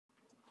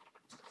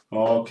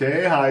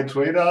Okay, hi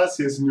traders,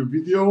 here's a new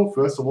video.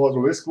 First of all, the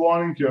risk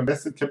warning: your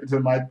invested capital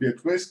might be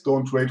at risk.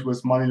 Don't trade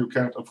with money you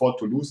cannot afford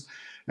to lose.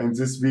 And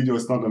this video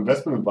is not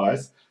investment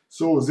advice.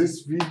 So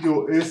this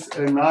video is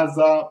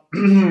another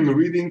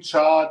reading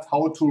chart,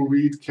 how to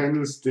read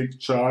candlestick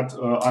chart,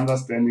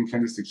 understanding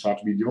candlestick chart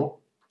video.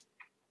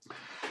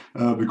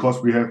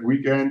 Because we have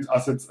weekend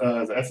assets,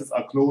 the assets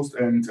are closed,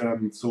 and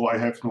so I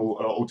have no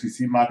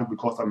OTC market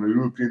because I'm a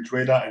European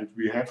trader and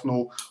we have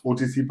no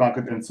OTC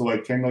market, and so I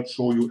cannot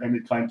show you any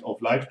kind of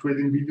live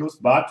trading videos.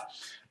 But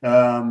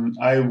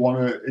I want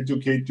to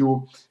educate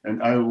you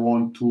and I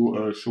want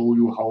to show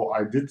you how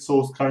I did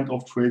those kind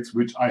of trades,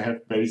 which I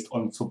have based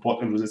on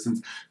support and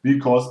resistance,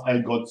 because I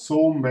got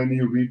so many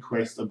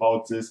requests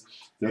about this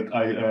that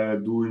I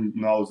doing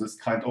now this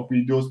kind of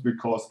videos,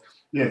 because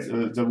yes,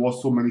 there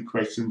was so many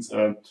questions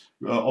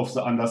of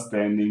the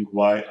understanding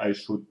why I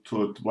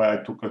why I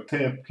took a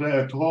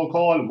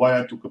call, why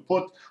I took a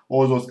put,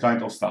 all those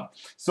kind of stuff.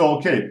 So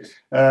okay,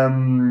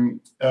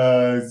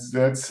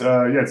 that's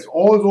yes,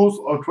 all those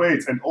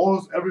trades and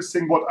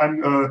everything what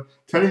I'm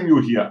telling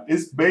you here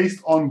is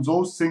based on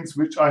those things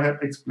which I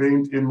have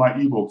explained in my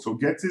ebook. So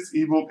get this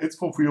ebook; it's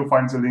for free. You'll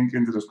find the link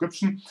in the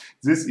description.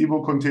 This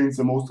ebook contains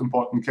the most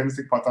important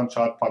candlestick pattern,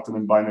 chart pattern,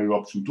 and binary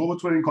option turbo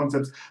trading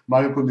concepts,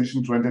 market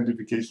condition, trend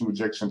identification,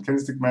 rejection,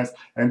 candlestick math,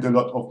 and a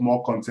lot of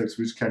more concepts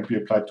which can be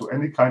applied to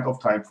any kind of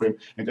time frame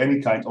and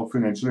any kind of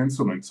financial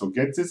instrument. So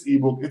get this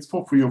ebook; it's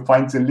for free. You'll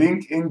find the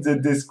link in the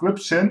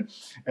description,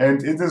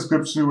 and in the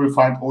description you will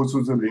find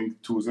also the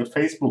link to the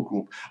Facebook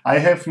group. I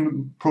have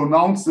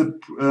pronounced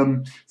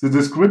the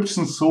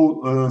description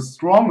so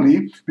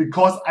strongly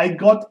because I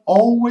got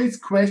always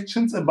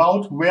questions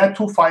about where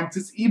to find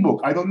this ebook.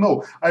 I don't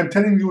know. I'm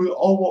telling you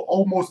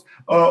almost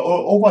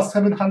over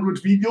 700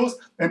 videos,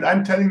 and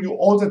I'm telling you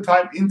all the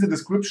time in the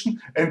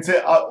description, and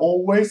there are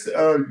always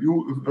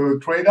you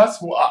traders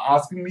who are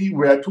asking me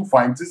where to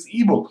find this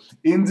ebook.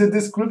 In the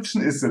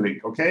description is the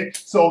link. Okay,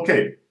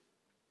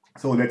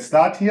 so let's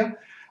start here.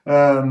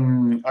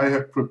 I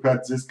have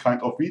prepared this kind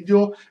of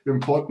video.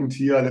 Important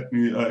here, let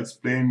me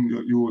explain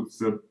you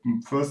the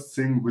first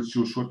thing which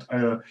you should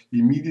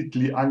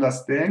immediately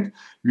understand.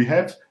 We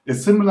have a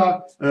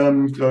similar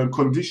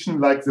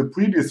condition like the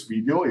previous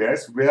video,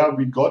 yes, where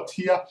we got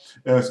here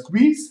a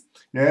squeeze,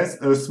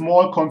 yes, a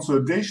small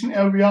consolidation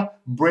area,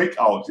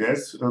 breakout,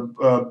 yes,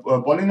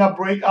 Bollinger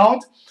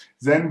breakout.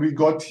 Then we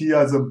got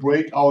here the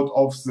breakout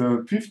of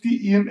the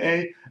 50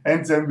 EMA,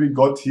 and then we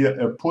got here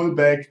a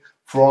pullback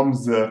from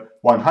the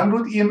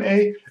 100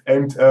 EMA,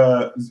 and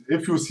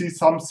if you see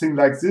something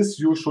like this,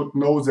 you should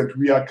know that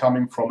we are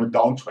coming from a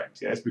downtrend,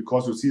 yes,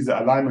 because you see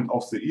the alignment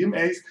of the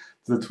EMAs,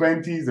 the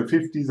 20, the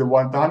 50, the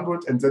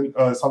 100, and then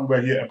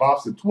somewhere here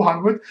above the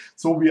 200.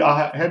 So we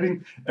are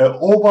having an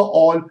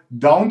overall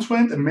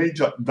downtrend, a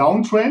major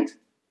downtrend,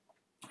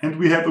 and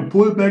we have a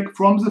pullback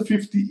from the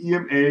 50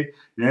 EMA,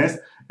 yes.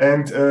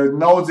 And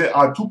now there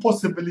are two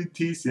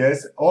possibilities,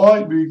 yes,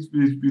 or we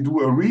do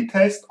a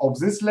retest of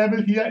this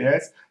level here,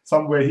 yes,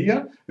 somewhere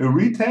here, a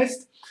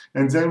retest,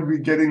 and then we're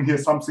getting here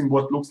something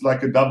what looks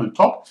like a double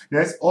top,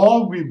 yes,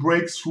 or we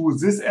break through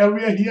this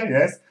area here,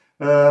 yes,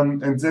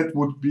 and that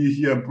would be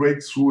here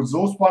break through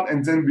those one,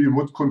 and then we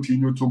would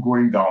continue to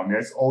going down,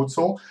 yes,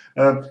 also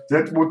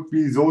that would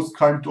be those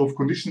kind of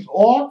conditions,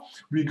 or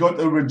we got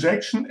a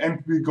rejection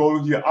and we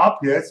go here up,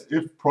 yes,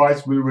 if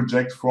price will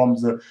reject from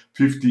the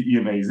 50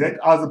 EMA. That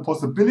are the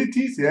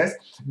possibilities, yes,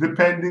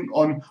 depending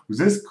on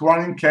this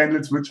running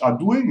candles which are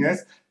doing,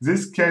 yes.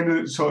 This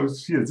candle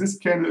shows here, this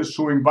candle is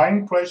showing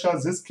buying pressure,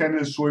 this candle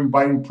is showing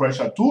buying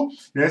pressure too,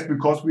 yes,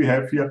 because we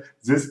have here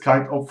this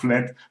kind of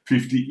flat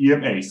 50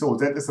 EMA. So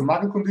that is a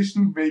market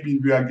condition. Maybe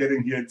we are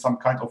getting here some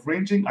kind of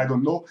ranging, I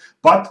don't know.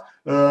 But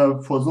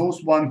for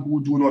those one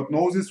who do not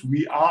know this,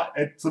 we are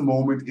at the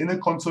moment in a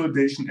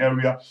consolidation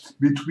area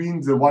between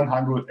the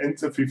 100 and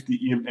the 50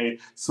 EMA.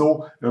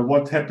 So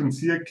what happens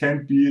here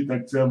can be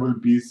that there will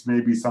be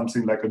maybe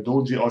something like a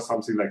doji or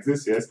something like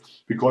this, yes,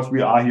 because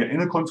we are here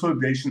in a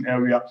consolidation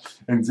area,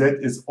 and that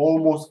is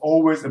almost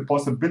always a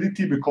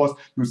possibility, because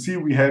you see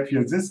we have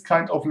here this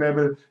kind of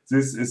level.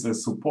 This is a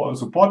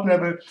support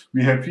level.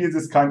 We have here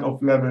this kind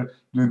of level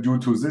due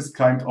to this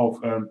kind of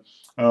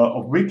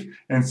wick,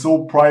 and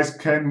so price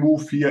can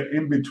move here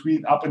in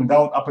between, up and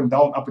down, up and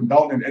down, up and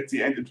down, and at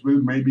the end it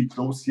will maybe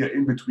close here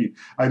in between.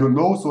 I don't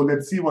know. So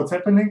let's see what's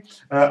happening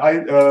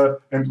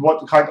and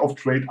what kind of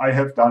trade I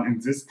have done in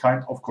this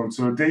kind of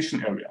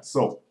consolidation area.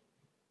 So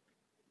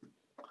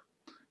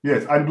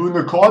yes, I'm doing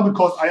a call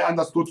because I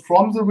understood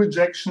from the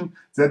rejection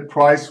that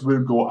price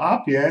will go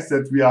up, yes,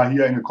 that we are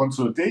here in a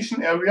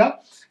consolidation area,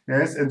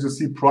 yes, and you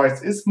see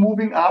price is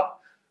moving up,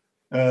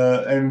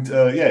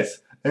 yes.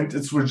 and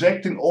it's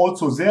rejecting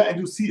also there, and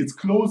you see it's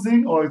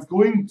closing or it's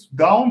going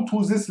down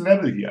to this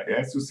level here.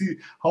 Yes, you see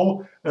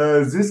how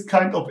this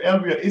kind of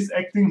area is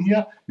acting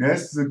here.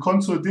 Yes, the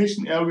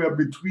consolidation area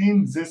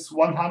between this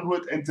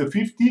 100 and the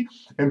 50,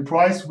 and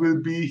price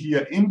will be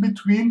here in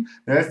between.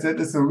 Yes, that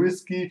is a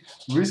risky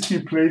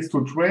place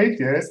to trade.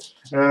 Yes,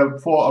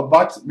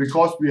 but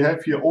because we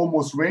have here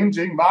almost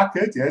ranging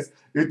market. Yes,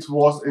 it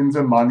was in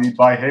the money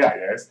by hair.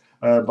 Yes.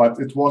 But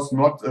it was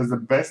not the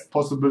best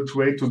possible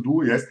trade to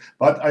do, yes.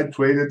 But I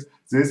traded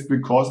this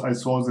because I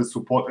saw the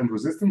support and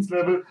resistance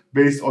level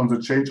based on the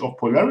change of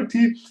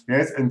polarity,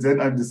 yes. And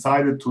then I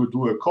decided to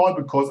do a call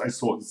because I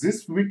saw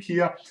this wick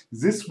here,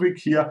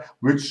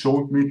 which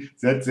showed me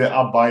that there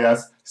are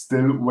buyers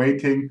still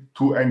waiting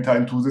to enter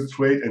into this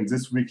trade, and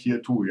this wick here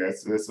too,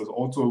 yes. This is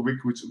also a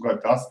wick which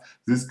does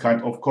this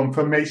kind of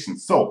confirmation.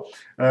 So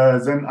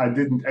then I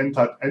didn't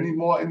enter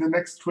anymore in the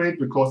next trade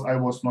because I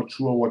was not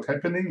sure what's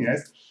happening,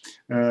 yes.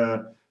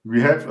 We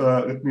have,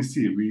 let me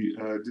see,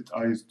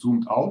 I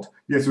zoomed out?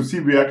 Yes, you see,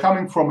 we are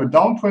coming from a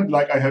downtrend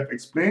like I have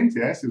explained.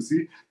 Yes, you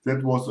see,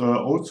 that was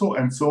also,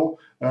 and so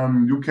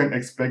you can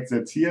expect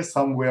that here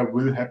somewhere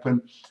will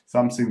happen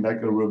something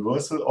like a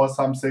reversal or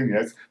something,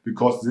 yes,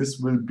 because this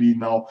will be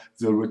now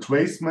the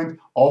retracement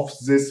of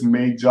this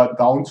major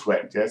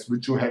downtrend, yes,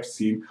 which you have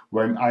seen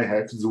when I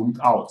have zoomed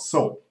out.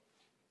 So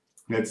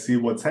let's see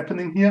what's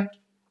happening here.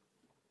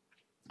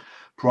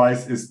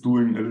 Price is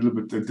doing a little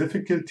bit of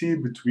difficulty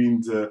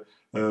between the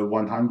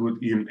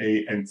 100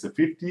 EMA and the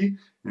 50.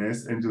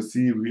 Yes, and you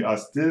see we are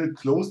still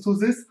close to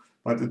this,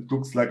 but it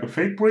looks like a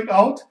fake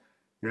breakout.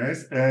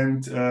 Yes,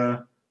 and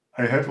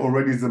I have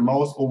already the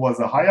mouse over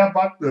the higher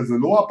button, the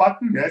lower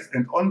button. Yes,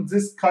 and on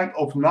this kind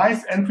of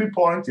nice entry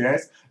point,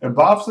 yes,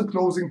 above the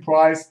closing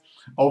price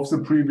of the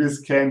previous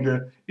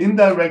candle in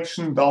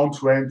direction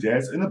downtrend,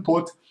 yes, in a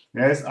put.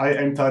 Yes, I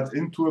entered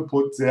into a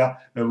put there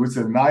with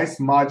a nice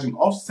margin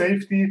of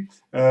safety,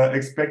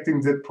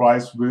 expecting that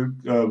price will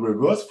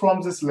reverse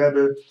from this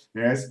level,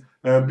 yes,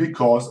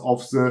 because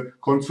of the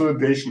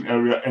consolidation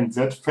area and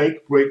that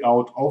fake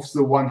breakout of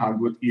the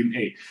 100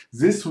 EMA.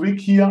 This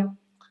week here,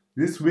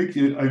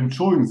 I'm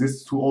showing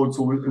this to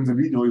also in the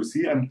video. You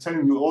see, I'm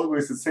telling you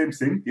always the same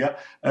thing. Yeah,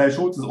 I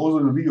showed this also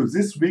in the video.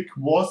 This week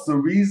was the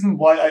reason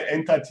why I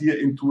entered here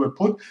into a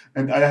put,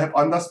 and I have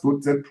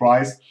understood that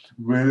price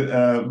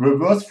will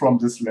reverse from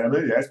this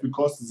level. Yes,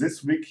 because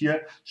this week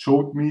here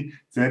showed me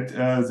that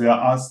there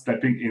are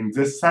stepping in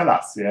the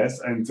sellers. Yes,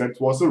 and that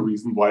was the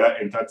reason why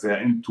I entered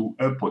there into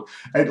a put.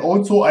 And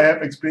also I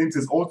have explained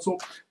this also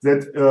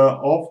that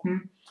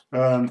often.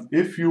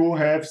 If you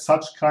have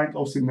such kind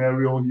of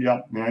scenario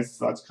here, yes,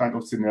 such kind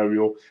of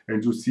scenario,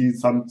 and you see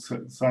some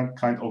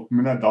kind of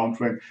minor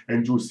downtrend,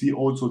 and you see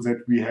also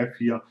that we have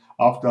here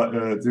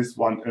after this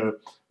one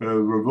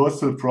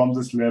reversal from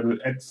this level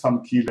at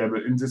some key level,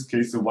 in this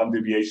case the 1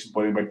 deviation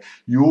bottom band,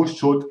 you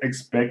should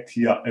expect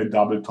here a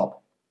double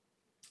top.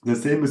 The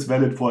same is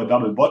valid for a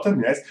double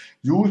bottom. Yes,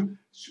 you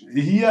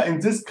here in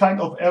this kind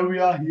of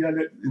area,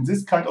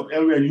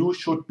 you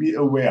should be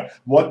aware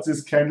what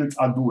these candles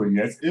are doing.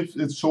 Yes, if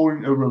it's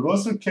showing a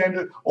reversal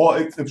candle, or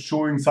if it's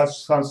showing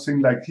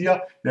something like here,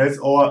 yes,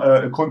 or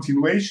a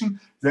continuation,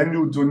 then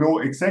you do know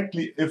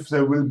exactly if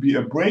there will be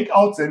a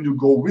breakout, then you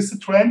go with the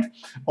trend,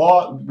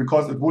 or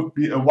because it would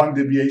be a 1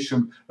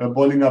 deviation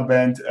Bollinger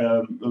Band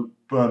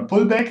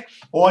pullback,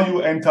 or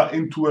you enter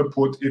into a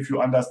put if you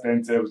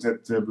understand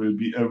that there will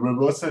be a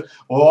reversal,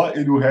 or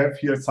you have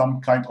here some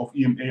kind of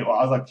EMA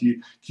or other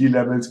key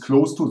levels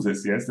close to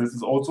this. Yes, this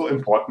is also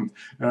important.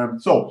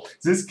 So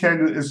this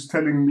candle is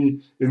telling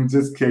me in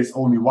this case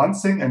only one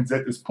thing, and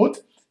that is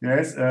put.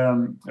 Yes,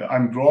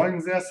 I'm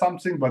drawing there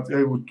something, but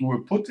I would do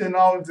a put in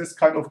now in this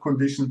kind of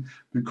condition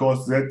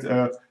because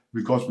that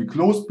because we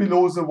closed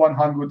below the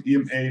 100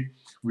 EMA.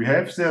 We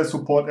have the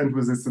support and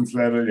resistance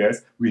level,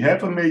 yes. We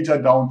have a major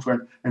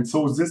downtrend, and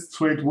so this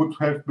trade would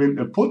have been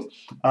a put.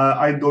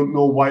 I don't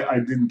know why I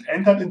didn't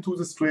enter into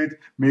this trade,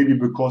 maybe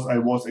because I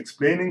was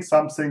explaining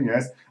something,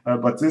 yes.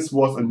 But this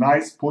was a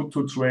nice put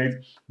to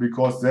trade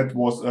because that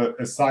was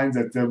a sign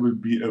that there will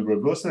be a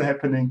reversal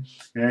happening,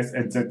 yes,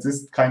 and that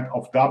this kind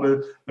of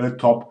double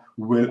top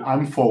will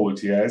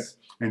unfold, yes.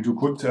 And you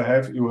could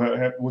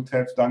would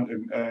have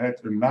done had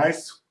a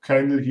nice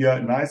candle here,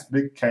 a nice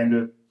big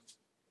candle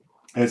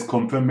as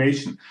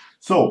confirmation.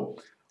 So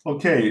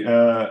okay,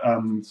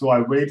 so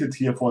I waited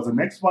here for the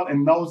next one,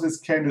 and now this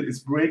candle is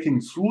breaking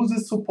through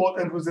this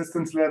support and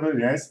resistance level.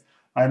 Yes,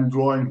 I'm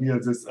drawing here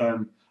this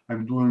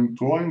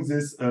drawing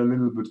this a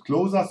little bit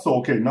closer. So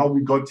okay, now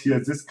we got here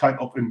this kind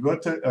of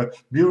inverted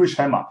bearish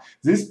hammer.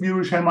 This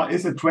bearish hammer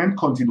is a trend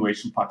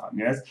continuation pattern,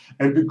 yes.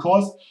 And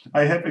because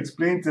I have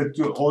explained that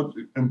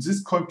and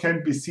this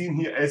can be seen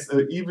here as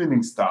an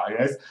evening star,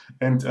 yes.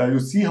 And you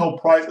see how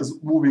price is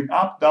moving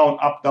up, down,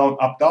 up, down,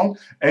 up, down.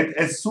 And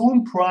as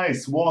soon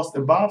price was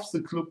above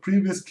the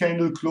previous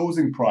candle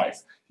closing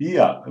price,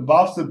 here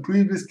above the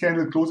previous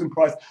candle closing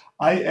price,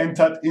 I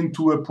entered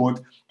into a put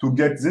to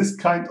get this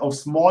kind of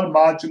small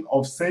margin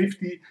of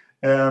safety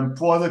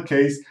for the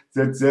case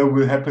that there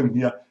will happen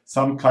here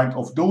some kind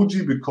of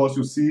doji, because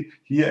you see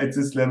here at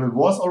this level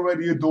was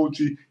already a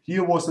doji,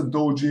 here was a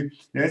doji,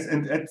 yes,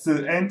 and at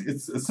the end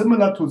it's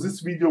similar to this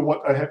video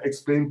what I have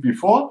explained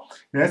before.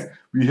 Yes,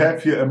 we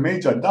have here a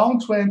major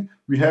downtrend,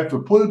 we have a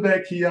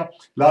pullback here.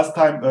 Last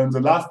time in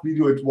the last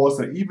video it was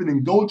an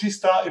evening doji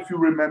star, if you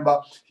remember.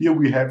 Here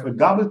we have a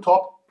double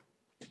top.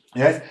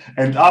 Yes,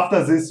 and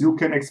after this you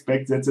can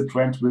expect that the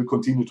trend will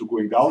continue to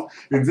going down.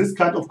 In this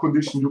kind of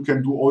condition you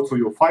can do also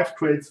your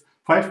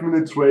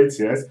 5-minute trades.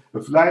 Yes,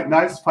 a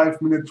nice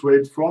 5-minute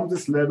trade from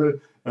this level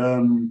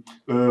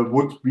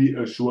would be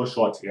a sure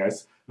shot.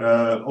 Yes,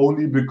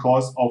 only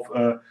because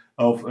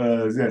of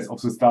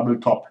this double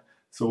top.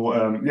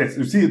 So yes,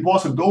 you see it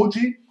was a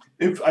doji.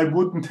 If I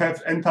wouldn't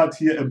have entered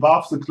here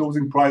above the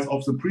closing price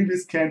of the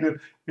previous candle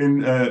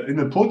in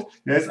a put,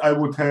 yes, I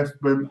would have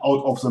been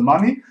out of the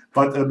money.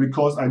 But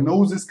because I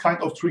know this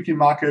kind of tricky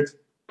market,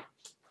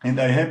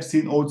 and I have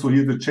seen also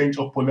here the change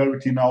of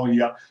polarity now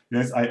here,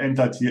 yes, I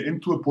entered here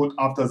into a put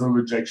after the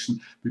rejection,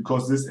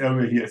 because this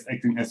area here is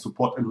acting as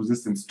support and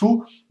resistance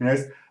too.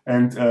 Yes,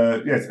 and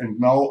yes, and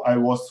now I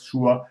was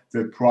sure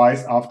that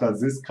price after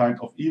this kind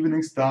of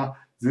evening star,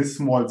 this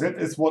small, that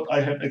is what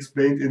I have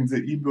explained in the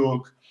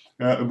ebook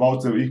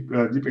about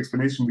the deep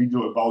explanation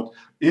video, about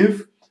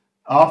if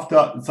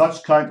after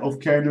such kind of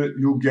candle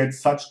you get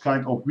such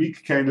kind of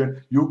weak candle,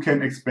 you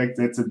can expect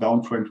that the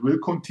downtrend will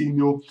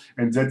continue.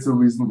 And that's the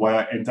reason why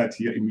I entered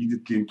here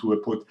immediately into a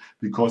put,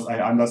 because I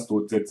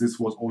understood that this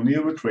was only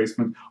a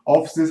retracement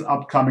of this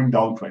upcoming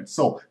downtrend.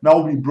 So now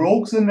we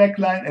broke the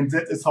neckline, and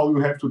that is how you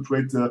have to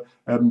trade the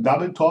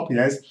double top.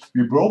 Yes,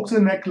 we broke the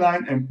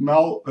neckline, and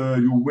now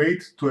you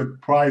wait to a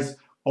price,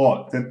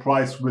 or that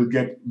price will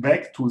get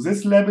back to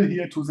this level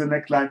here, to the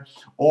neckline,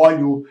 or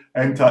you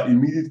enter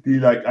immediately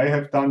like I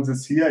have done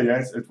this here.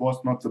 Yes, it was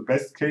not the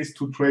best case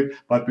to trade,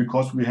 but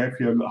because we have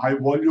here high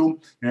volume,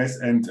 yes,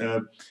 and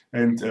the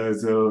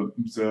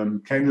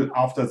candle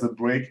after the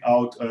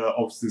breakout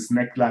of this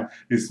neckline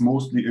is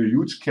mostly a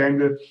huge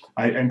candle,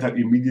 I entered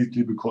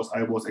immediately because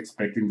I was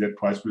expecting that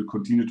price will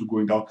continue to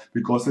going down,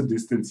 because the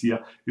distance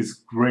here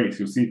is great.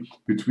 You see,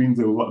 between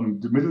the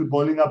middle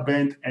Bollinger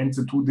Band and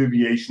the 2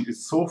 deviation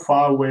is so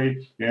far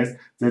away, yes,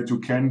 that you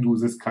can do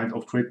this kind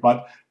of trade.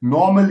 But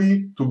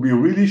normally, to be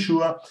really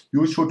sure,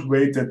 you should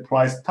wait that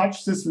price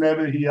touch this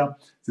level here,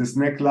 this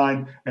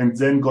neckline, and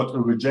then got a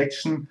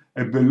rejection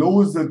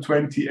below the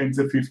 20 and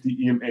the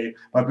 50 EMA.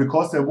 But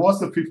because there was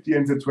the 50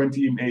 and the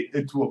 20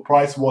 EMA,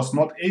 price was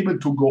not able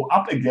to go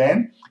up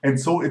again, and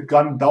so it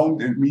gone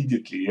down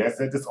immediately. Yes,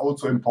 that is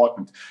also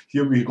important.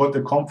 Here we got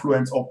the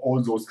confluence of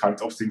all those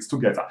kinds of things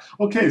together.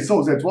 Okay,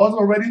 so that was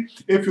already.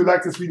 If you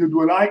like this video,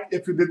 do a like.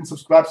 If you didn't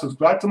subscribe,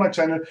 subscribe to my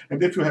channel.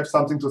 And if you have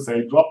something to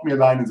say, drop me a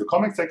line in the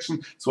comment section.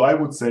 So I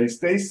would say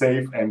stay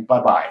safe and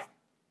bye-bye.